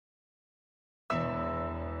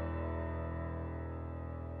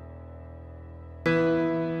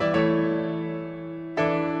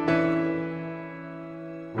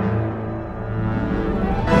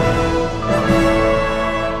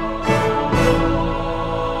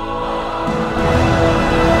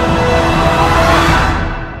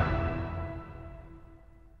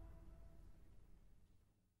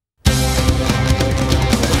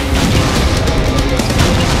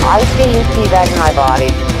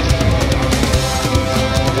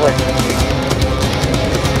I'm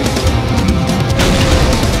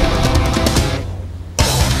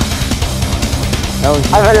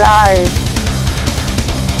alive!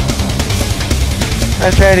 I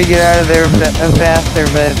tried to get out of there faster,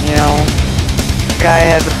 but, you know, this guy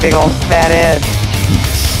has a big old fat head.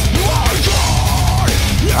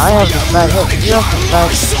 I have a fat head. You have a fat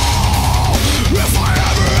head.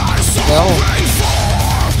 No.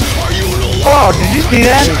 Oh, did you see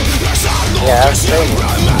that? Yeah, that's crazy.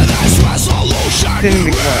 Didn't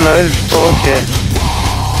explode, it's bullshit.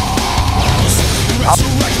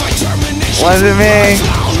 Wasn't me.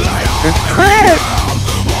 It's Chris!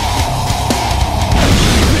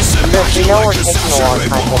 We know we're taking a long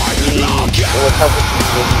time, but it would help if we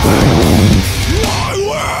did.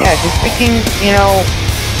 Yeah, just thinking, you know...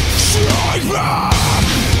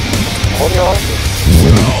 Hold on.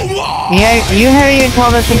 Yeah, you haven't even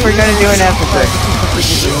told us if we're gonna do an episode.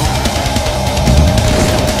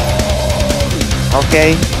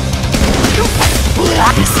 Okay.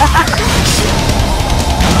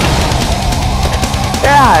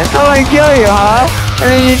 Yeah, someone kill you, huh? And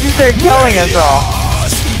then you just start killing us all.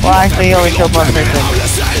 Well, actually, you only killed one person.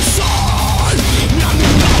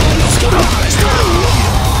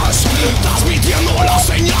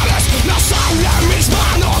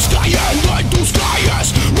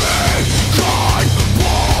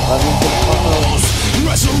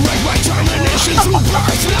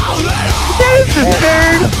 That is the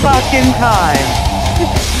third fucking time.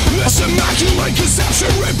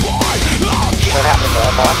 What happened to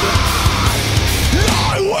our bosses?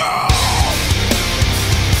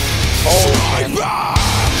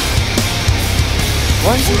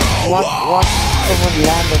 Once someone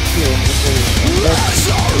land up here and just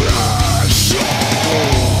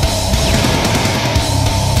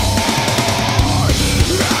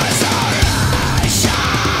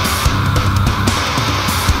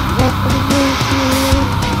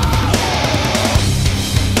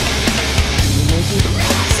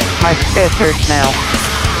My fist hurts now.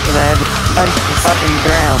 Because I had to punch the fucking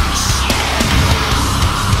ground.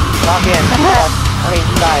 Not in. I mean,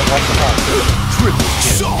 he died. What the heck?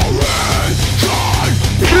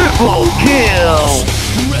 Triple kill!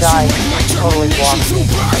 Died. Totally blocked me.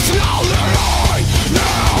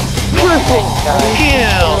 Triple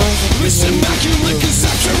kill!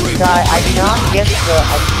 Guy, I did not get the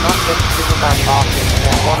Superbounce often, and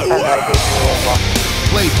that one time that I did really well.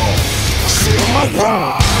 Play ball. Oh my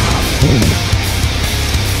god.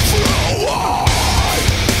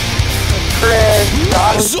 Chris,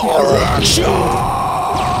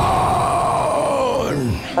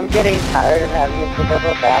 I'm getting tired of having to pick up a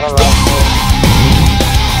battle rifle.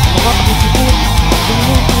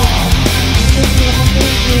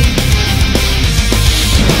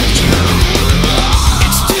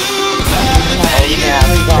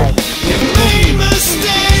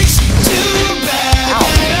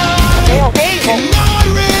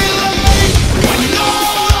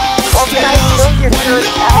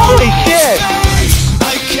 Holy shit!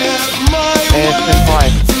 And it's been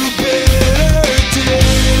fine.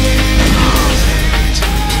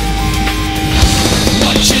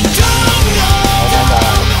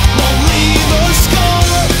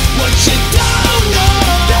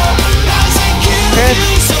 Chris,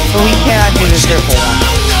 we cannot do this triple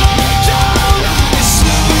one.